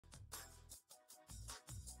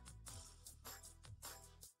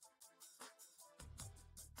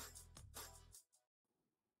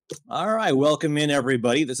All right, welcome in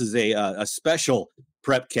everybody. This is a special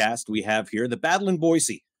prep cast we have here. The Battle in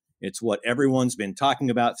Boise. It's what everyone's been talking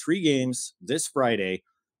about. 3 games this Friday,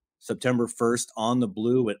 September 1st, on the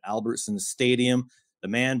blue at Albertson Stadium. The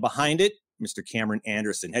man behind it, Mr. Cameron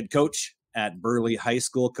Andersen, head coach at Burley High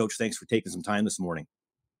School. Coach, thanks for taking some time this morning.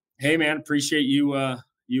 Hey, man, appreciate you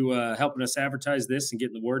helping us advertise this and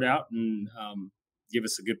getting the word out and give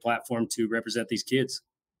us a good platform to represent these kids.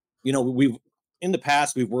 You know, in the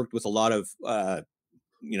past, we've worked with a lot of, the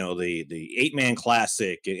 8-man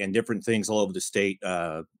classic and different things all over the state,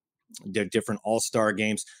 different all-star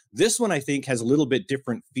games. This one, I think, has a little bit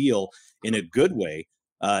different feel in a good way.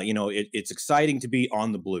 It's exciting to be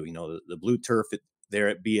on the blue. The blue turf there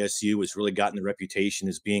at BSU has really gotten the reputation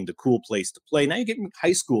as being the cool place to play. Now you're getting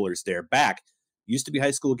high schoolers there back. Used to be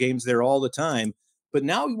high school games there all the time, but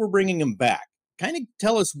now we're bringing them back. Kind of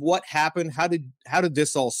tell us what happened. How did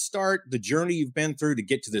this all start? The journey you've been through to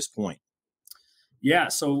get to this point. Yeah.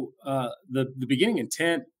 So the beginning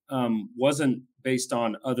intent wasn't based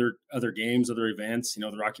on other games, other events.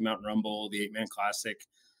 The Rocky Mountain Rumble, the 8-man classic.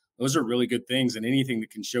 Those are really good things, and anything that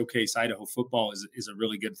can showcase Idaho football is a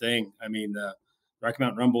really good thing. I mean, the Rocky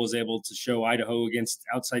Mountain Rumble is able to show Idaho against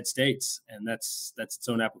outside states, and that's its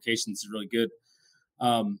own application. It's really good.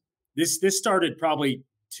 This started probably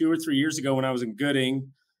 2 or 3 years ago when I was in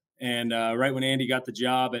Gooding, and right when Andy got the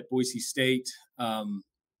job at Boise State,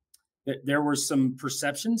 there were some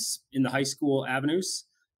perceptions in the high school avenues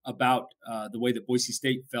about the way that Boise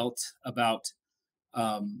State felt about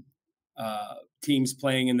teams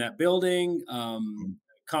playing in that building,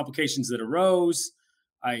 complications that arose.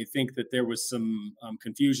 I think that there was some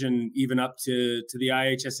confusion even up to the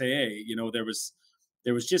IHSAA.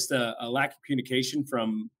 There was just a lack of communication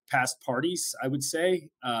from past parties, I would say,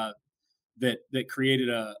 that created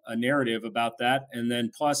a narrative about that. And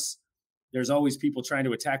then plus, there's always people trying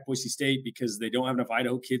to attack Boise State because they don't have enough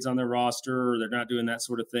Idaho kids on their roster, or they're not doing that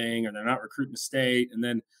sort of thing, or they're not recruiting the state. And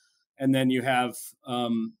then you have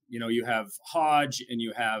you have Hodge, and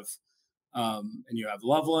you have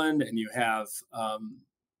Loveland, and you have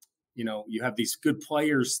these good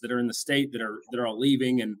players that are in the state that are all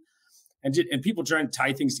leaving, and people trying to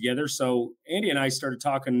tie things together. So Andy and I started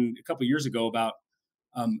talking a couple of years ago about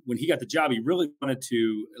when he got the job, he really wanted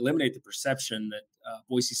to eliminate the perception that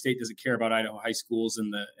Boise State doesn't care about Idaho high schools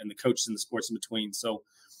and the coaches and the sports in between. So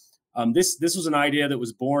this was an idea that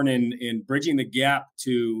was born in bridging the gap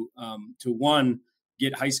to one,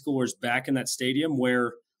 get high schoolers back in that stadium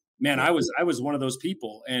where, man, I was one of those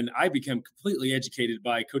people, and I became completely educated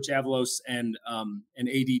by Coach Avalos and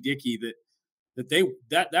AD Dickey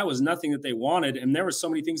that was nothing that they wanted, and there were so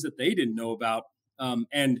many things that they didn't know about.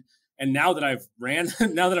 And now that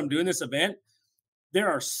now that I'm doing this event, there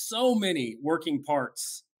are so many working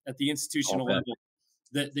parts at the institutional level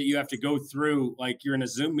that you have to go through. Like, you're in a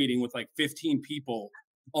Zoom meeting with like 15 people,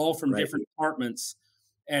 all from different departments.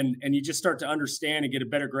 And you just start to understand and get a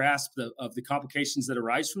better grasp of the complications that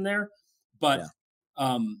arise from there. But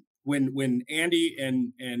when Andy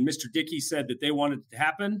and Mr. Dickey said that they wanted it to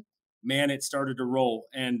happen, man, it started to roll.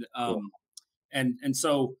 And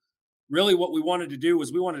so really what we wanted to do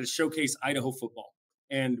was we wanted to showcase Idaho football.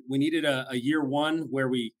 And we needed a year one where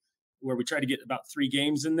we tried to get about 3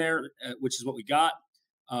 games in there, which is what we got.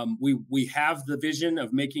 We have the vision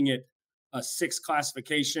of making it a 6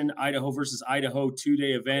 classification Idaho versus Idaho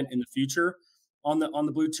 2-day event in the future on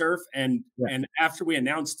the blue turf. And after we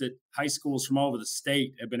announced it, high schools from all over the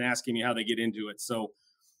state have been asking me how they get into it. So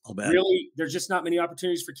really, there's just not many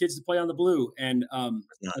opportunities for kids to play on the blue. And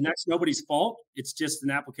that's nobody's fault. It's just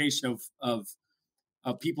an application of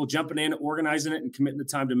people jumping in, organizing it, and committing the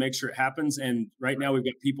time to make sure it happens. And right now we've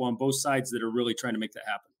got people on both sides that are really trying to make that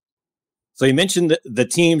happen. So you mentioned the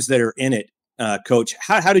teams that are in it, Coach.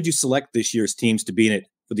 How did you select this year's teams to be in it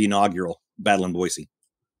for the inaugural Battle in Boise?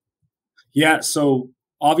 Yeah, so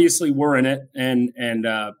obviously we're in it, and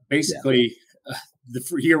basically the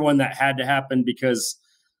year one that had to happen because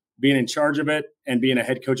being in charge of it and being a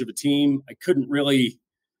head coach of a team, I couldn't really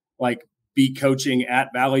be coaching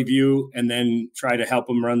at Valley View and then try to help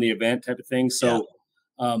them run the event type of thing. So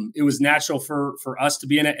it was natural for us to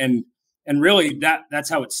be in it. And really that's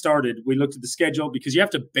how it started. We looked at the schedule because you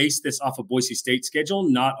have to base this off of Boise State schedule,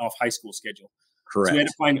 not off high school schedule. Correct. So we had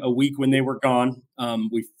to find a week when they were gone.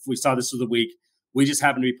 We saw this was a week. We just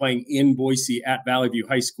happened to be playing in Boise at Valley View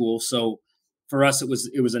High School. So for us, it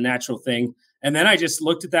was a natural thing. And then I just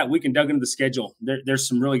looked at that week and dug into the schedule. There's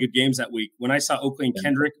some really good games that week. When I saw Oakley and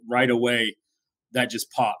Kendrick right away, that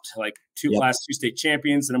just popped. Like Class 2 state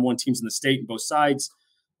champions, the number 1 teams in the state on both sides.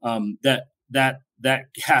 That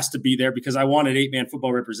has to be there because I wanted 8-man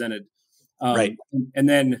football represented. Right. And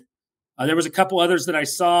then there was a couple others that I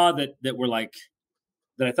saw that were like,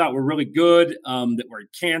 that I thought were really good, that were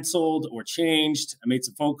canceled or changed. I made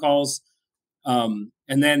some phone calls. And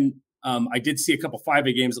then I did see a couple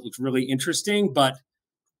 5A games that looked really interesting. But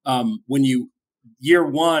year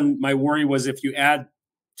one, my worry was if you add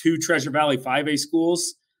 2 Treasure Valley 5A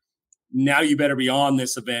schools, now you better be on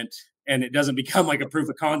this event. And it doesn't become like a proof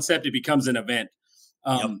of concept. It becomes an event.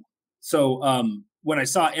 So when I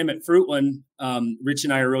saw Emmett Fruitland, Rich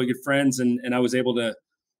and I are really good friends, and I was able to,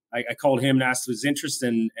 I called him and asked his interest,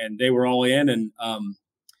 and they were all in.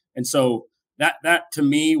 And so that to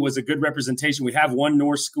me was a good representation. We have one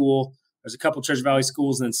North school. There's a couple Treasure Valley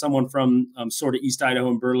schools, and then someone from sort of East Idaho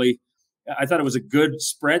and Burley. I thought it was a good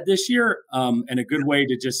spread this year, and a good way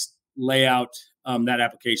to just lay out that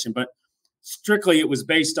application. But strictly, it was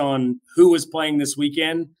based on who was playing this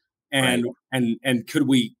weekend, and could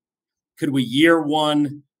we year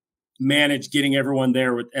one manage getting everyone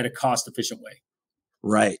there at a cost efficient way.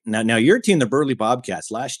 Right. Now your team, the Burley Bobcats,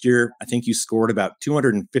 last year, I think you scored about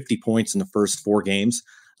 250 points in the first 4 games.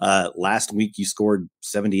 Last week you scored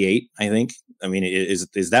 78, I think. I mean,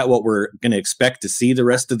 is that what we're going to expect to see the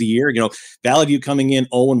rest of the year? Valley View coming in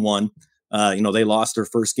 0-1. They lost their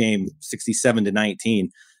first game 67-19.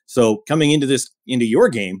 So coming into your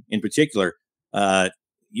game in particular,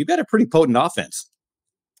 you got a pretty potent offense.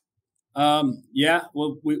 Yeah,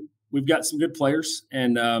 well, we've got some good players,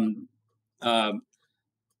 and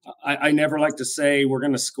I never like to say we're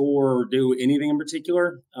going to score or do anything in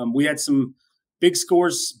particular. We had some big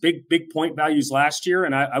scores, big point values last year,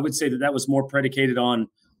 and I would say that was more predicated on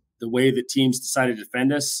the way that teams decided to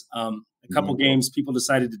defend us. A couple games, people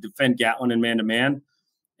decided to defend Gatlin in man-to-man,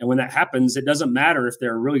 and when that happens, it doesn't matter if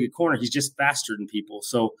they're a really good corner. He's just faster than people.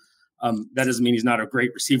 So that doesn't mean he's not a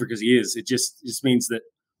great receiver, because he is. It just means that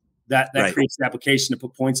right. Creates the application to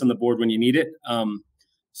put points on the board when you need it.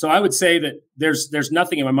 So I would say that there's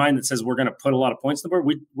nothing in my mind that says we're going to put a lot of points on the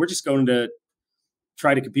board. We're just going to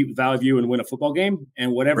try to compete with Valley View and win a football game.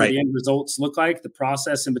 And whatever the end results look like, the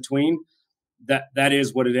process in between, that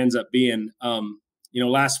is what it ends up being.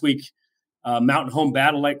 Last week, Mountain Home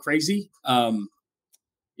battled like crazy.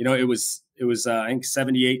 It was I think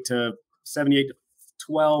 78-12,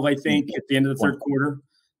 I think, at the end of the third quarter.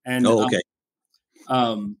 And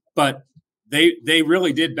but they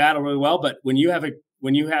really did battle really well. But when you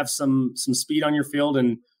have some speed on your field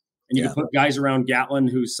and you can put guys around Gatlin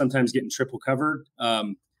who's sometimes getting triple covered,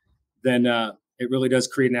 then it really does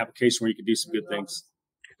create an application where you can do some good things.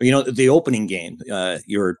 The opening game,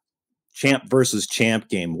 your champ versus champ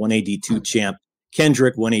game, 1AD2 champ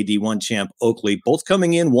Kendrick, 1AD1 champ Oakley, both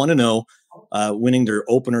coming in 1-0, winning their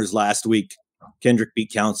openers last week. Kendrick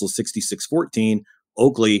beat Council 66-14.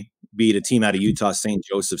 Oakley beat a team out of Utah, St.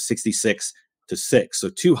 Joseph, 66-6. So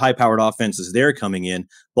 2 high-powered offenses there coming in,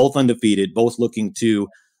 both undefeated, both looking to,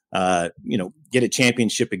 get a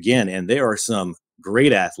championship again. And there are some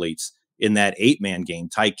great athletes in that 8-man game.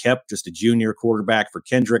 Ty Kep, just a junior quarterback for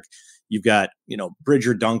Kendrick. You've got,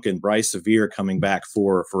 Bridger Duncan, Bryce Severe coming back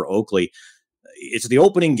for Oakley. It's the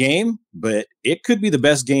opening game, but it could be the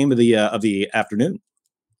best game of the afternoon.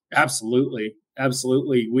 Absolutely.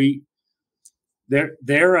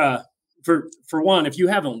 For one, if you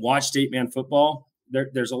haven't watched 8-man football,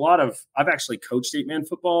 there's a lot of, I've actually coached 8-man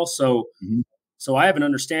football. So I have an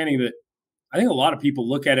understanding that I think a lot of people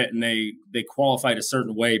look at it and they qualify it a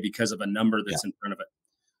certain way because of a number that's in front of it.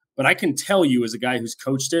 But I can tell you, as a guy who's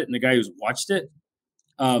coached it and a guy who's watched it,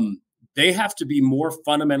 they have to be more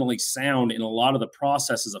fundamentally sound in a lot of the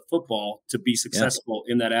processes of football to be successful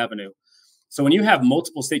in that avenue. So when you have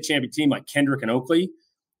multiple state champion team like Kendrick and Oakley,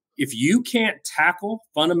 if you can't tackle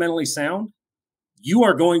fundamentally sound, you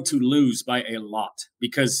are going to lose by a lot,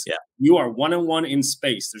 because you are 1-on-1 in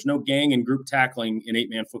space. There's no gang and group tackling in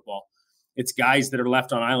 8-man football. It's guys that are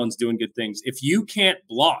left on islands doing good things. If you can't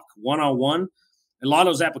block 1-on-1, a lot of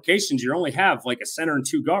those applications, you only have like a center and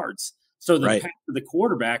 2 guards. So the path to the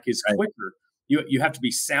quarterback is quicker. You have to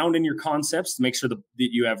be sound in your concepts to make sure that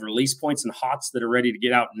you have release points and hots that are ready to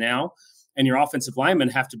get out now. And your offensive linemen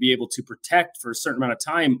have to be able to protect for a certain amount of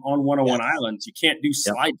time on 1-on-1 islands. You can't do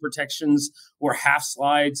slide protections or half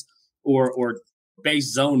slides or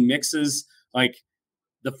base zone mixes. Like,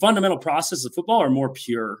 the fundamental process of football are more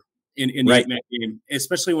pure in the 8-man game,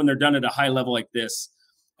 especially when they're done at a high level like this.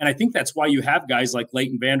 And I think that's why you have guys like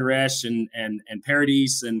Leighton Vander Esch and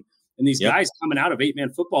Paradis and these guys coming out of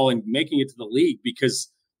 8-man football and making it to the league, because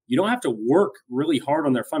you don't have to work really hard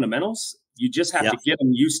on their fundamentals. You just have to get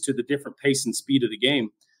them used to the different pace and speed of the game.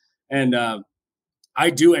 And I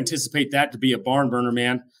do anticipate that to be a barn burner,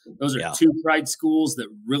 man. Those are 2 pride schools that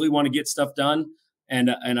really want to get stuff done.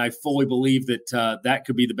 and I fully believe that that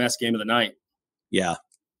could be the best game of the night. Yeah.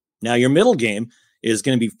 Now your middle game is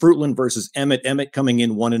going to be Fruitland versus Emmett. Emmett coming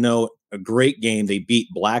in 1-0, a great game. They beat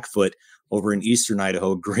Blackfoot over in Eastern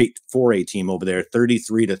Idaho, great 4A team over there,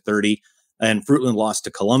 33-30. And Fruitland lost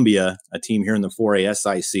to Columbia, a team here in the 4A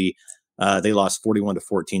SIC. They lost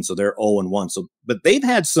 41-14, so they're 0-1. So, but they've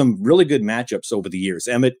had some really good matchups over the years.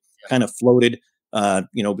 Emmett kind of floated,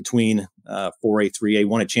 between 4A, 3A,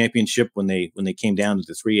 won a championship when they came down to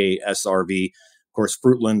the 3A SRV. Of course,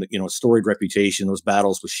 Fruitland, storied reputation, those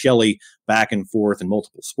battles with Shelley back and forth in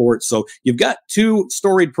multiple sports. So you've got two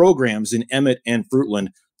storied programs in Emmett and Fruitland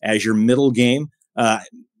as your middle game.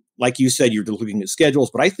 Like you said, you're looking at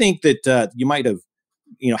schedules, but I think that you might have,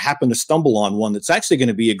 happened to stumble on one that's actually going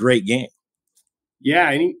to be a great game. Yeah,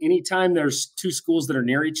 anytime there's two schools that are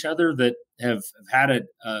near each other that have had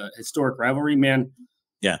a historic rivalry, man.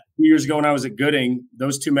 Yeah. 2 years ago when I was at Gooding,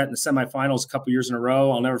 those two met in the semifinals a couple years in a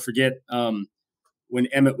row. I'll never forget when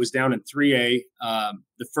Emmett was down in 3A.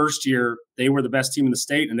 The first year, they were the best team in the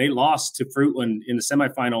state, and they lost to Fruitland in the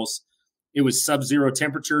semifinals. It was sub-zero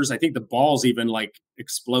temperatures. I think the balls even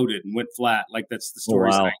exploded and went flat. That's the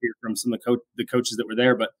stories I hear from some of the coaches that were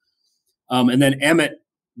there. But and then Emmett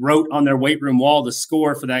wrote on their weight room wall the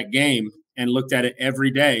score for that game and looked at it every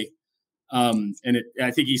day. I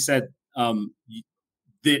think he said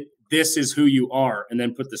that this is who you are, and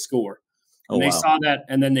then put the score. And they saw that,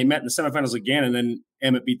 and then they met in the semifinals again, and then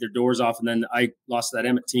Emmett beat their doors off, and then I lost to that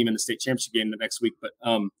Emmett team in the state championship game the next week. But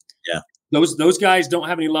those guys don't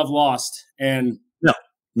have any love lost. And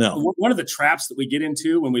no. One of the traps that we get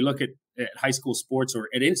into when we look at high school sports or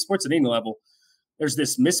at any sports at any level, there's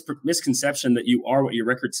this misconception that you are what your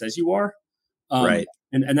record says you are. Right.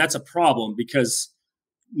 And that's a problem, because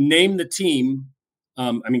name the team.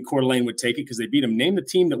 Coeur d'Alene would take it because they beat them. Name the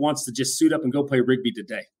team that wants to just suit up and go play Rigby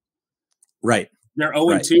today. Right. They're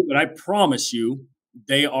 0-2, but I promise you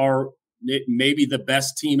they are maybe the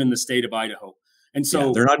best team in the state of Idaho. And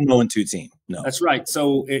so they're not an 0-2 team. No, that's right.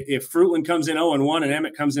 So if Fruitland comes in 0-1 and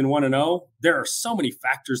Emmett comes in 1-0, there are so many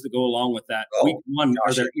factors that go along with that. Week one,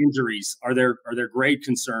 are there injuries? Are there grade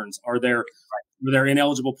concerns? Are there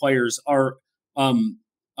ineligible players? Who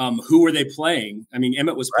are they playing?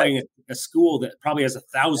 Emmett was playing at a school that probably has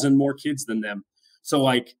 1,000 more kids than them.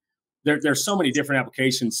 So there's so many different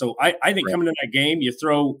applications. So I think coming to that game, you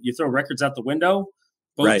throw records out the window.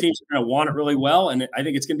 Both teams are going to want it really well, and I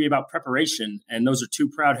think it's going to be about preparation. And those are two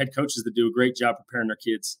proud head coaches that do a great job preparing their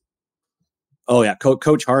kids. Oh yeah,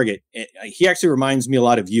 Coach Hargett. He actually reminds me a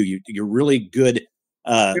lot of you. You're really good.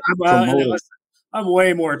 I'm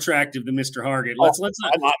way more attractive than Mr. Hargett. Let's I'm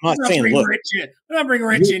not saying look. Let's bring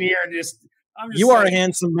Rich in here and just. You are a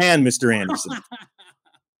handsome man, Mr. Andersen.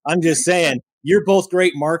 I'm just saying you're both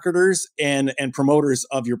great marketers and promoters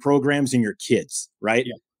of your programs and your kids, right?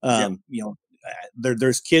 Yeah.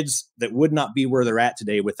 There's kids that would not be where they're at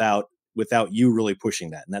today without you really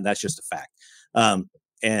pushing that, and that's just a fact.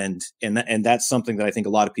 And that's something that I think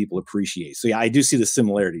a lot of people appreciate. So yeah, I do see the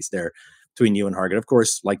similarities there between you and Hargett. Of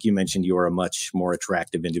course, like you mentioned, you are a much more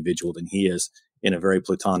attractive individual than he is in a very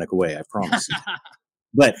platonic way. I promise you.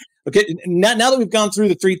 But okay, now that we've gone through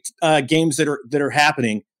the three games that are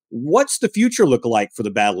happening, what's the future look like for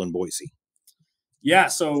the battle in Boise? Yeah,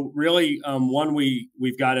 so really,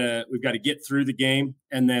 we've got to get through the game,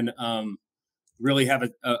 and then really have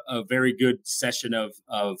a very good session of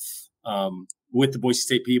with the Boise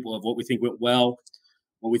State people of what we think went well,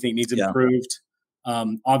 what we think needs improved.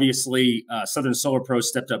 Obviously, Southern Solar Pro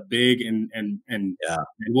stepped up big, and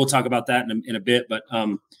we'll talk about that in a bit.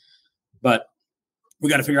 But we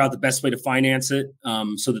got to figure out the best way to finance it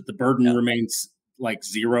so that the burden remains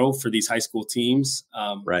zero for these high school teams.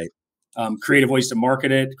 Creative ways to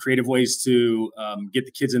market it, creative ways to get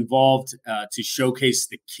the kids involved, to showcase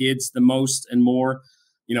the kids the most and more.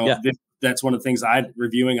 That's one of the things I'm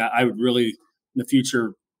reviewing. I would really in the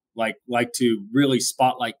future like to really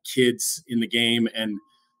spotlight kids in the game and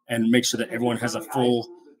make sure that everyone has a full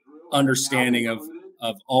understanding of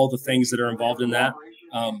all the things that are involved in that.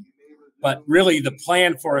 But really the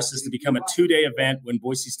plan for us is to become a 2-day event when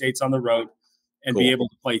Boise State's on the road and be able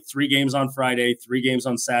to play 3 games on Friday, 3 games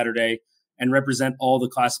on Saturday, and represent all the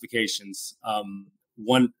classifications,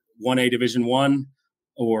 1A Division I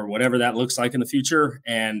or whatever that looks like in the future,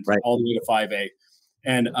 and all the way to 5A.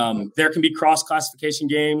 And there can be cross-classification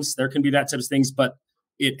games. There can be that type of things, but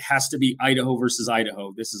it has to be Idaho versus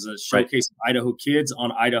Idaho. This is a showcase of Idaho kids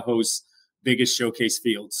on Idaho's biggest showcase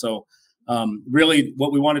field. So really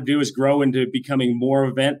what we want to do is grow into becoming more of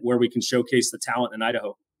an event where we can showcase the talent in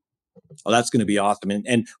Idaho. Oh, that's going to be awesome.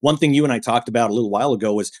 And one thing you and I talked about a little while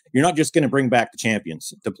ago was you're not just going to bring back the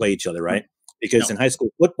champions to play each other, right? because in high school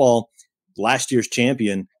football, last year's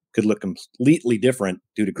champion could look completely different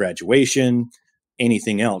due to graduation,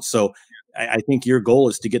 anything else. So I think your goal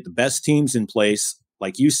is to get the best teams in place.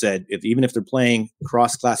 Like you said, even if they're playing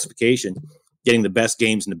cross classification, getting the best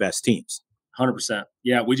games and the best teams. 100%.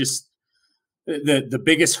 Yeah. The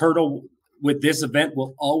biggest hurdle with this event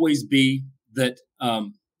will always be that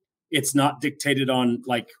it's not dictated on,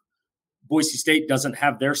 like, Boise State doesn't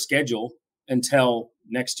have their schedule until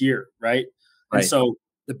next year. Right. And so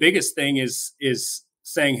the biggest thing is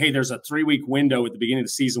saying, hey, there's a 3-week window at the beginning of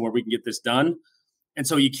the season where we can get this done. And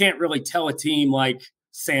so you can't really tell a team like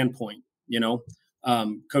Sandpoint,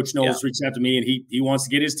 Coach Knowles reached out to me and he wants to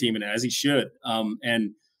get his team in, as he should.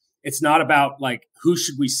 And it's not about like, who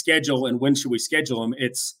should we schedule and when should we schedule them?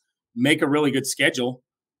 It's make a really good schedule.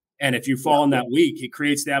 And if you fall in that week, it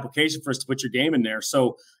creates the application for us to put your game in there.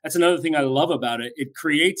 So that's another thing I love about it. It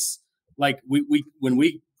creates, like, when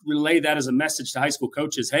we relay that as a message to high school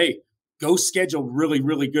coaches, hey, go schedule really,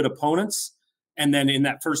 really good opponents. And then in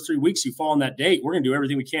that first 3 weeks, you fall on that date, we're going to do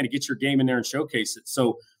everything we can to get your game in there and showcase it.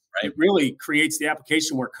 So it really creates the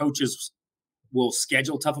application where coaches will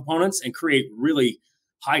schedule tough opponents and create really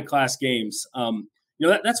high-class games.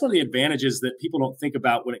 That's one of the advantages that people don't think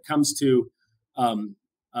about when it comes to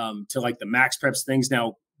like the Max Preps things.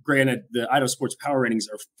 Now, granted, the Idaho Sports Power Ratings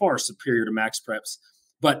are far superior to Max Preps,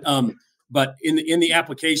 but in the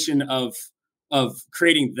application of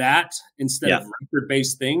creating that instead of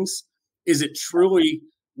record-based things, is it truly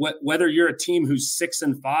whether you're a team who's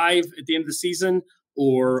 6-5 at the end of the season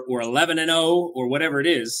or 11-0 or whatever it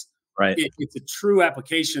is, it's a true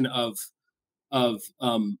application of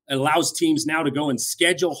allows teams now to go and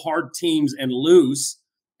schedule hard teams and lose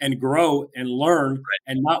and grow and learn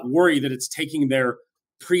and not worry that it's taking their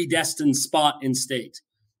predestined spot in state.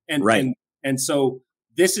 And so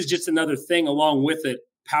this is just another thing along with it,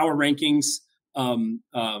 power rankings,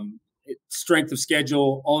 strength of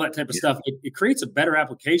schedule, all that type of stuff. It creates a better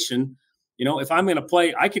application. If I'm going to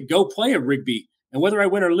play, I could go play a Rigby, and whether I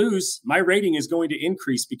win or lose, my rating is going to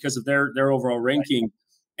increase because of their overall ranking.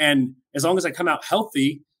 And as long as I come out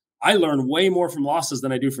healthy, I learn way more from losses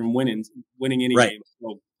than I do from winning any game.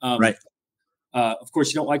 So, of course,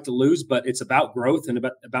 you don't like to lose, but it's about growth and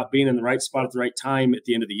about being in the right spot at the right time at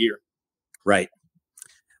the end of the year. Right.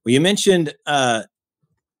 Well, you mentioned the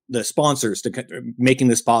sponsors making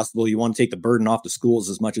this possible. You want to take the burden off the schools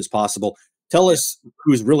as much as possible. Tell us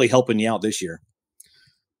who's really helping you out this year.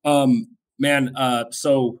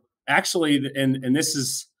 So actually, and this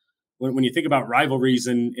is when you think about rivalries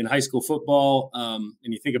in high school football, and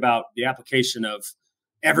you think about the application of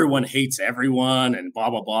everyone hates everyone and blah,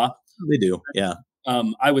 blah, blah. They do. Yeah.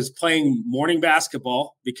 I was playing morning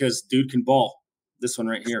basketball because dude can ball. This one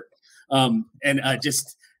right here.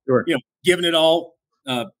 Just giving it all,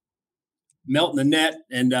 melting the net.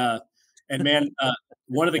 And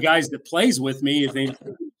one of the guys that plays with me is named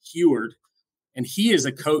Heward, and he is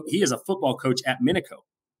a coach. He is a football coach at Minico.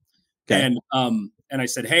 Okay. And I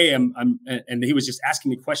said, hey, and he was just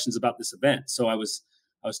asking me questions about this event. So I was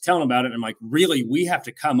telling him about it. And I'm like, really, we have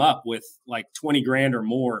to come up with like 20 grand or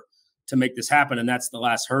more to make this happen. And that's the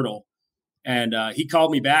last hurdle. And he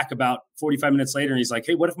called me back about 45 minutes later, and he's like,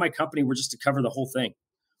 hey, what if my company were just to cover the whole thing?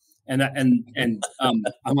 And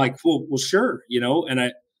I'm like, well, sure. And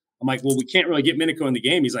I'm like, well, we can't really get Minico in the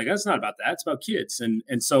game. He's like, that's not about that. It's about kids.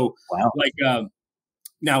 And so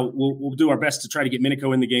now we'll do our best to try to get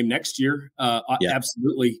Minico in the game next year.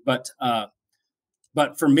 Absolutely. But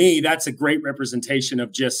for me, that's a great representation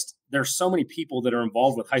of just, there's so many people that are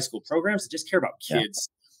involved with high school programs that just care about kids.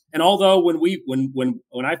 Yeah. And although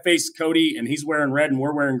when I face Cody and he's wearing red and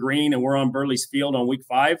we're wearing green and we're on Burley's field on week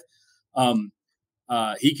 5,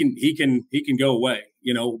 he can go away,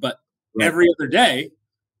 but every other day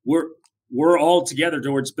we're all together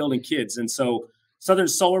towards building kids. And so Southern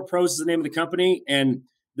Solar Pros is the name of the company. And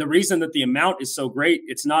the reason that the amount is so great,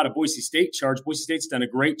 it's not a Boise State charge. Boise State's done a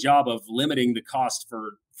great job of limiting the cost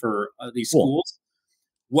for these schools.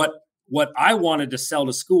 What I wanted to sell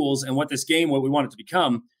to schools and what we want it to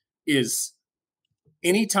become is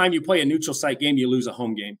anytime you play a neutral site game, you lose a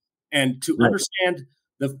home game. And to understand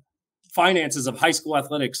the finances of high school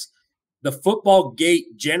athletics, the football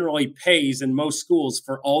gate generally pays in most schools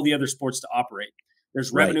for all the other sports to operate.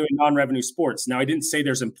 There's revenue and non-revenue sports. Now, I didn't say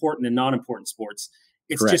there's important and non-important sports.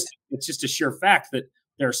 It's just a sheer fact that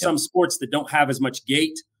there are some sports that don't have as much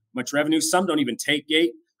gate, much revenue. Some don't even take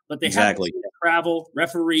gate, but they have travel,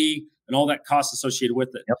 referee, and all that cost associated with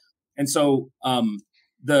it. Yep. And so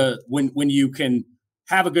when you can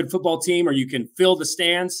have a good football team or you can fill the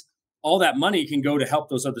stands, all that money can go to help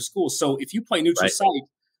those other schools. So if you play neutral site,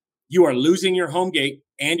 you are losing your home gate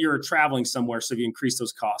and you're traveling somewhere. So you increase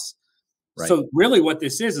those costs. Right. So really what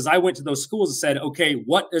this is I went to those schools and said, okay,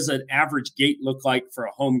 what does an average gate look like for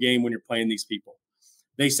a home game when you're playing these people?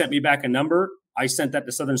 They sent me back a number. I sent that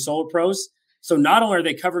to Southern Solar Pros. So not only are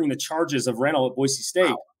they covering the charges of rental at Boise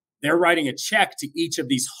State, they're writing a check to each of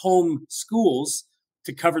these home schools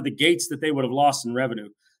to cover the gates that they would have lost in revenue.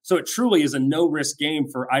 So it truly is a no-risk game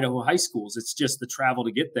for Idaho high schools. It's just the travel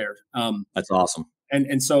to get there. That's awesome.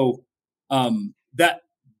 And so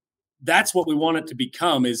that's what we want it to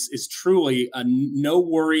become is truly a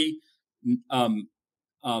no-worry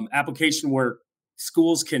application where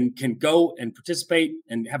schools can go and participate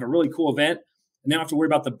and have a really cool event, and they don't have to worry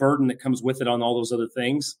about the burden that comes with it on all those other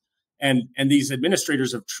things. And these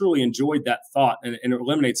administrators have truly enjoyed that thought, and it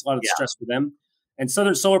eliminates a lot of the stress for them. And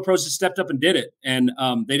Southern Solar Pros just stepped up and did it. And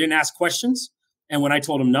they didn't ask questions. And when I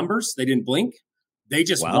told them numbers, they didn't blink. They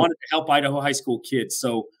just wanted to help Idaho high school kids.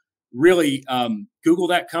 So really Google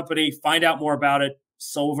that company, find out more about it.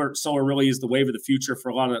 Solar really is the wave of the future for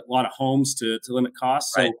a lot of homes to limit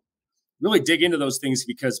costs. So really dig into those things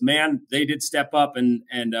because, man, they did step up and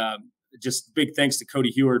just big thanks to Cody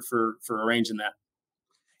Heward for arranging that.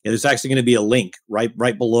 Yeah, there's actually going to be a link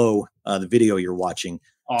right below the video you're watching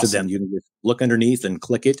to them. You can just look underneath and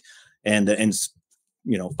click it and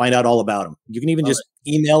find out all about them. You can even just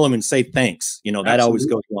email them and say thanks. That always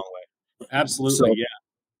goes a long way. Absolutely,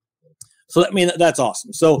 So that's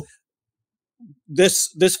awesome. So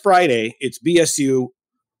this Friday, it's BSU.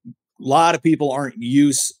 A lot of people aren't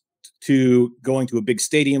used to going to a big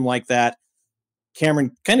stadium like that.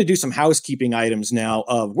 Cameron, kind of do some housekeeping items now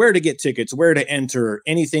of where to get tickets, where to enter,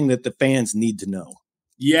 anything that the fans need to know.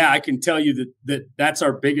 Yeah, I can tell you that's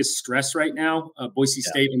our biggest stress right now. Boise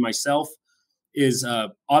State and myself is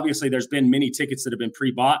obviously there's been many tickets that have been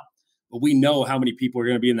pre-bought, but we know how many people are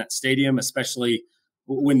going to be in that stadium, especially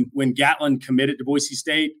when Gatlin committed to Boise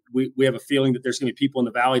State. We have a feeling that there's going to be people in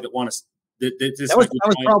the Valley that want to. That was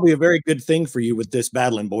probably a very good thing for you with this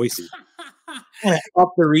battle in Boise.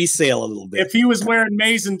 Up the resale a little bit. If he was wearing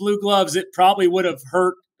maize and blue gloves, it probably would have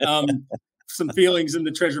hurt some feelings in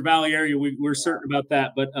the Treasure Valley area. We're certain about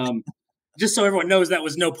that. But just so everyone knows, that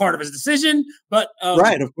was no part of his decision. But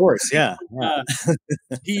right, of course, yeah.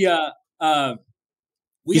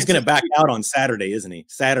 He's going to back out on Saturday, isn't he?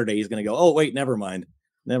 Saturday, he's going to go, oh, wait, never mind.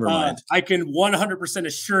 I can 100%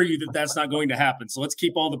 assure you that that's not going to happen. So let's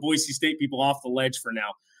keep all the Boise State people off the ledge for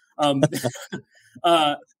now.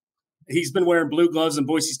 He's been wearing blue gloves and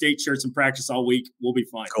Boise State shirts in practice all week. We'll be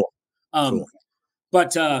fine. Cool.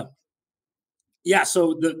 But so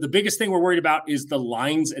the biggest thing we're worried about is the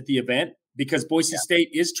lines at the event because Boise State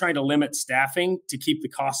is trying to limit staffing to keep the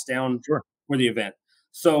costs down for the event.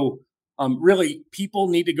 So really, people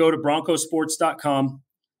need to go to broncosports.com.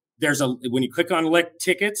 When you click on elect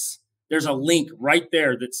tickets, there's a link right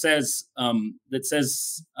there that says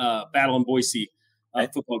Battle in Boise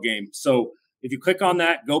football game. So if you click on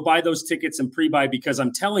that, go buy those tickets and pre-buy because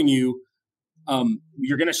I'm telling you,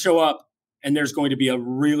 you're going to show up and there's going to be a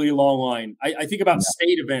really long line. I think about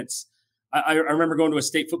state events. I remember going to a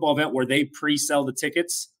state football event where they pre-sell the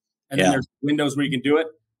tickets and then there's windows where you can do it.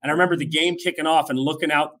 And I remember the game kicking off and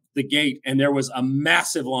looking out the gate and there was a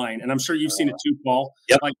massive line. And I'm sure you've seen it too, Paul.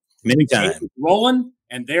 Yep. Many times. Rolling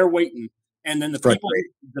and they're waiting. And then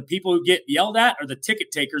the people who get yelled at are the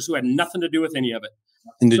ticket takers who had nothing to do with any of it.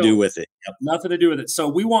 Nothing to do with it. Yep. Nothing to do with it. So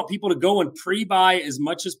we want people to go and pre-buy as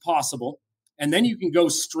much as possible. And then you can go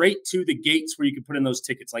straight to the gates where you can put in those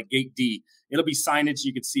tickets, like gate D. It'll be signage.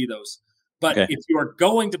 You can see those. But if you are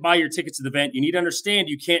going to buy your tickets to the event, you need to understand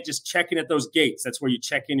you can't just check in at those gates. That's where you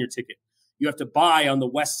check in your ticket. You have to buy on the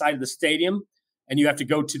west side of the stadium, and you have to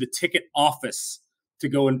go to the ticket office to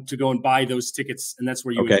go and buy those tickets. And that's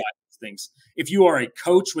where you would buy those things. If you are a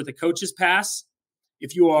coach with a coach's pass,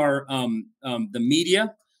 if you are the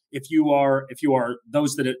media, if you are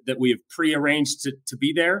those that we have prearranged to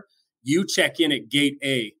be there, you check in at gate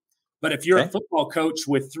A. But if you're a football coach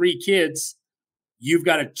with 3 kids, you've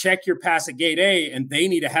got to check your pass at gate A, and they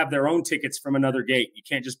need to have their own tickets from another gate. You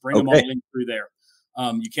can't just bring them all in through there.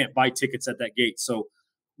 You can't buy tickets at that gate. So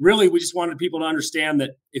really, we just wanted people to understand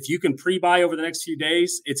that if you can pre-buy over the next few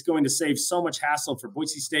days, it's going to save so much hassle for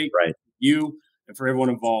Boise State, you, and for everyone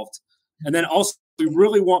involved. And then also, we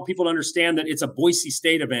really want people to understand that it's a Boise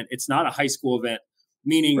State event. It's not a high school event,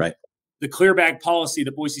 meaning the clear bag policy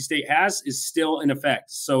that Boise State has is still in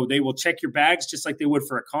effect. So they will check your bags just like they would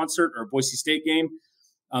for a concert or a Boise State game.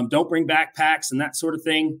 Don't bring backpacks and that sort of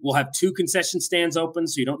thing. We'll have 2 concession stands open,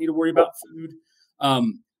 so you don't need to worry about food.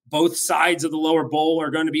 Both sides of the lower bowl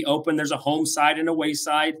are going to be open. There's a home side and away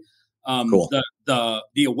side.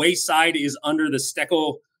 The away side is under the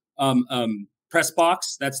Steckel press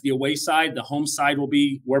box. That's the away side. The home side will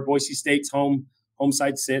be where Boise State's home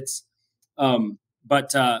side sits.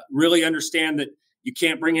 But really understand that you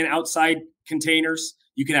can't bring in outside containers.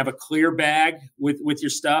 You can have a clear bag with your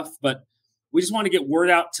stuff, but we just want to get word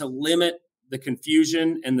out to limit the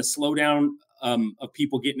confusion and the slowdown of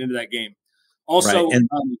people getting into that game. Also, right.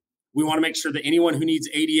 we want to make sure that anyone who needs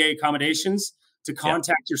ADA accommodations to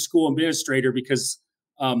contact your school administrator, because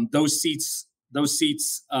those seats,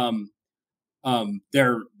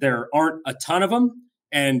 there aren't a ton of them,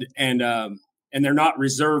 and they're not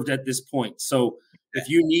reserved at this point. So if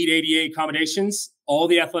you need ADA accommodations, all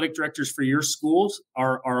the athletic directors for your schools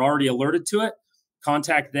are already alerted to it.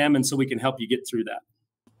 Contact them, and so we can help you get through that.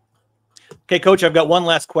 Okay, Coach, I've got one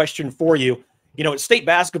last question for you. You know, at state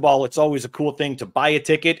basketball, it's always a cool thing to buy a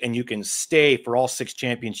ticket and you can stay for all 6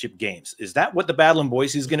 championship games. Is that what the Battle in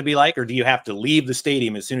Boise is going to be like, or do you have to leave the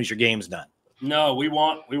stadium as soon as your game's done? No, we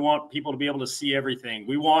want people to be able to see everything.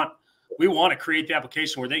 We want to create the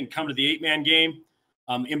application where they can come to the 8-man game,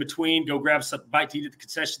 in between, go grab some bite to eat at the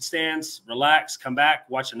concession stands, relax, come back,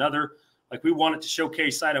 watch another. Like, we want it to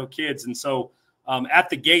showcase Idaho kids. And so at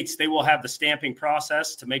the gates, they will have the stamping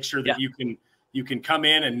process to make sure that you can come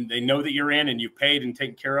in and they know that you're in and you've paid and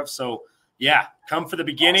taken care of. So yeah, come for the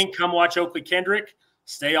beginning, awesome. Come watch Oakley Kendrick,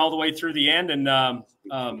 stay all the way through the end, and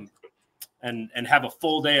have a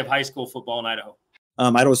full day of high school football in Idaho.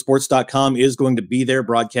 IdahoSports.com is going to be there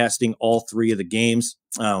broadcasting all 3 of the games.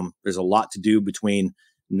 There's a lot to do between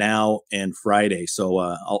now and Friday, so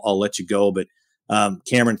I'll let you go. But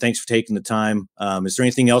Cameron, thanks for taking the time. Is there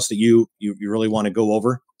anything else that you really want to go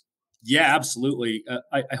over? Yeah, absolutely.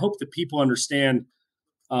 I hope that people understand.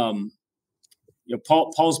 Paul's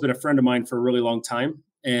been a friend of mine for a really long time,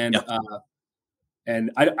 and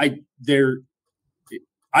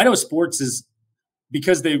Idaho Sports is,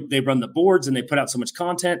 because they run the boards and they put out so much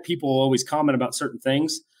content. People always comment about certain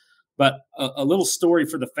things, but a little story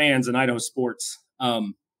for the fans in Idaho Sports.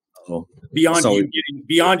 Beyond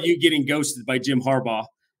you getting ghosted by Jim Harbaugh.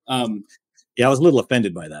 I was a little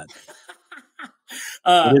offended by that.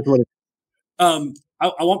 I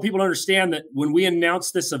want people to understand that when we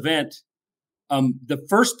announced this event, the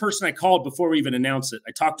first person I called before we even announced it,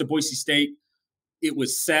 I talked to Boise State. It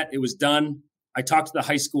was set. It was done. I talked to the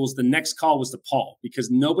high schools. The next call was to Paul, because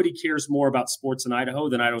nobody cares more about sports in Idaho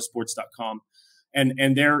than IdahoSports.com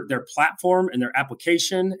and their platform and their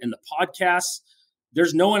application and the podcasts.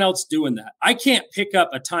 There's no one else doing that. I can't pick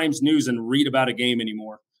up a Times News and read about a game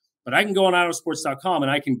anymore, but I can go on IdahoSports.com and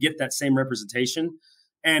I can get that same representation.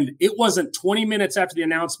 And it wasn't 20 minutes after the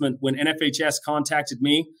announcement when NFHS contacted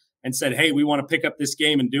me and said, hey, we want to pick up this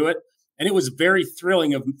game and do it. And it was very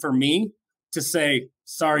thrilling for me to say,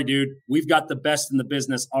 sorry, dude, we've got the best in the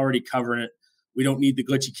business already covering it. We don't need the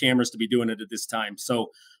glitchy cameras to be doing it at this time.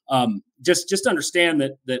 So just understand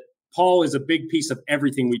that Paul is a big piece of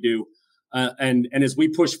everything we do. And as we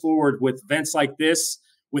push forward with events like this,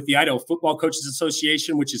 with the Idaho Football Coaches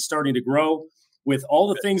Association, which is starting to grow, with all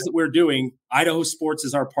the things that we're doing, Idaho Sports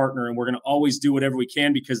is our partner, and we're going to always do whatever we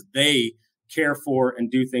can because they care for and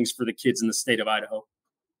do things for the kids in the state of Idaho.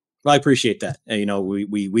 Well, I appreciate that.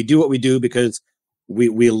 We do what we do because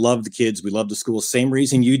we love the kids. We love the school. Same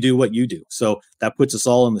reason you do what you do. So that puts us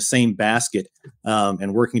all in the same basket,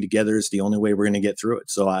 and working together is the only way we're going to get through it.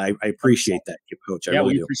 So I appreciate that, Coach. I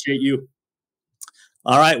really do. Appreciate you.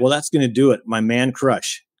 All right. Well, that's going to do it. My man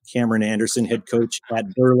crush, Cameron Andersen, head coach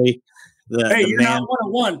at Burley. You're not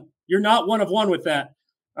 1-of-1. You're not 1-of-1 with that.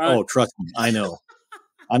 Oh, trust me. I know.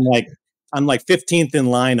 I'm like 15th in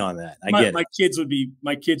line on that. I get it. My kids would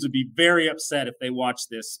be very upset if they watch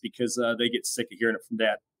this because they get sick of hearing it from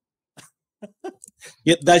Dad.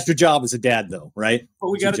 Yeah, that's your job as a dad, though, right?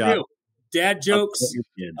 What we got to do. Dad jokes,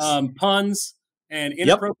 puns, and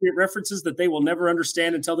inappropriate references that they will never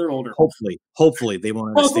understand until they're older. Hopefully they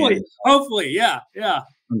won't understand. Hopefully, yeah.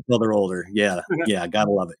 Until they're older. Yeah,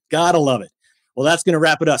 gotta love it. Well, that's going to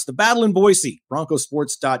wrap it up. The Battle in Boise,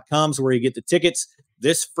 broncosports.com is where you get the tickets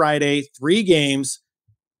this Friday. 3 games,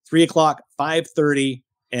 3 o'clock, 5:30,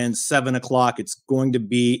 and 7 o'clock. It's going to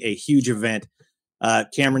be a huge event.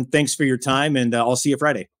 Cameron, thanks for your time, and I'll see you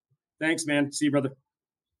Friday. Thanks, man. See you, brother.